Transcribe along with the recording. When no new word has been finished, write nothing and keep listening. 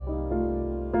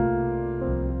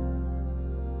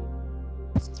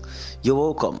You're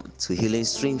welcome to Healing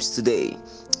Streams. Today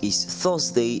is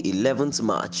Thursday, 11th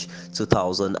March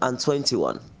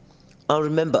 2021. And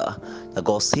remember that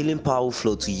God's healing power will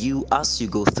flow to you as you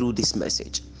go through this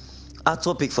message. Our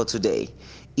topic for today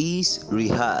is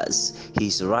rehearse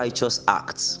his righteous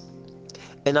acts.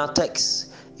 And our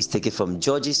text is taken from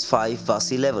Judges 5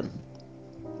 verse 11.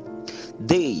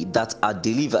 They that are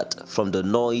delivered from the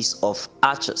noise of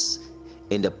archers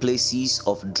in the places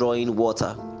of drawing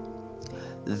water,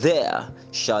 there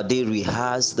shall they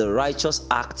rehearse the righteous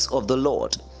acts of the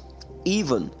Lord,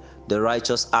 even the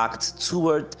righteous acts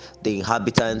toward the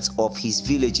inhabitants of his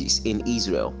villages in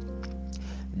Israel.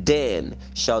 Then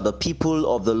shall the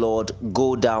people of the Lord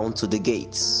go down to the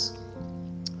gates.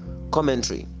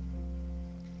 Commentary.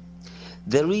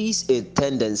 There is a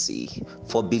tendency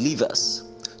for believers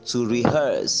to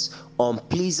rehearse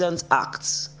unpleasant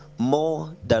acts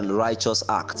more than righteous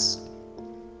acts.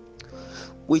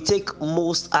 We take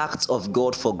most acts of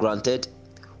God for granted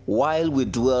while we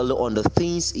dwell on the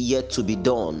things yet to be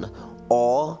done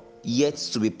or yet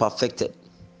to be perfected.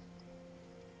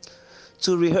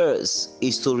 To rehearse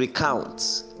is to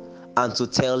recount and to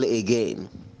tell again.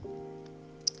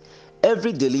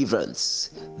 Every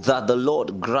deliverance that the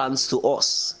Lord grants to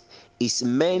us is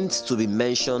meant to be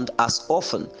mentioned as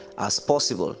often as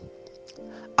possible,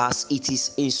 as it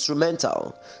is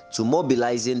instrumental to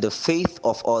mobilizing the faith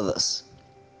of others.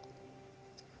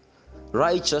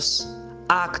 Righteous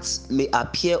acts may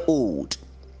appear old,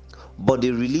 but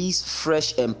they release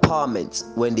fresh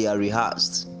empowerment when they are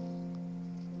rehearsed.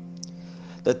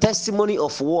 The testimony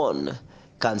of one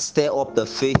can stir up the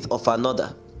faith of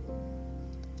another.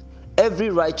 Every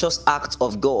righteous act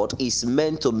of God is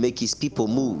meant to make his people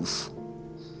move.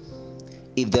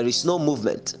 If there is no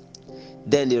movement,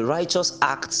 then the righteous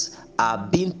acts are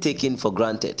being taken for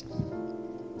granted.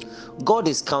 God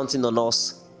is counting on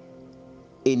us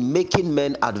in making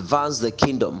men advance the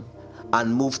kingdom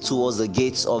and move towards the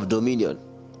gates of dominion.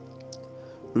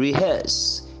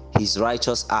 Rehearse his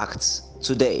righteous acts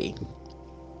today.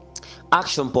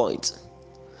 Action point.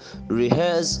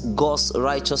 Rehearse God's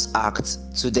righteous acts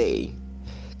today.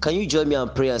 Can you join me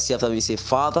and pray and say after me? Say,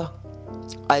 Father,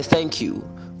 I thank you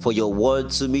for your word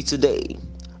to me today.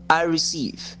 I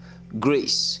receive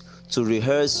grace to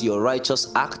rehearse your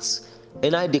righteous acts,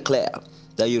 and I declare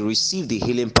that you receive the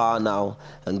healing power now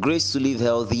and grace to live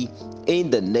healthy in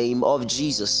the name of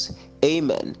Jesus.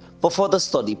 Amen. For further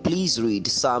study, please read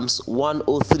Psalms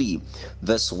 103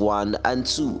 verse 1 and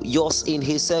 2. Yours in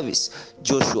his service,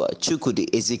 Joshua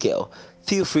Chukwudi Ezekiel.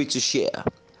 Feel free to share.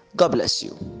 God bless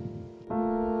you.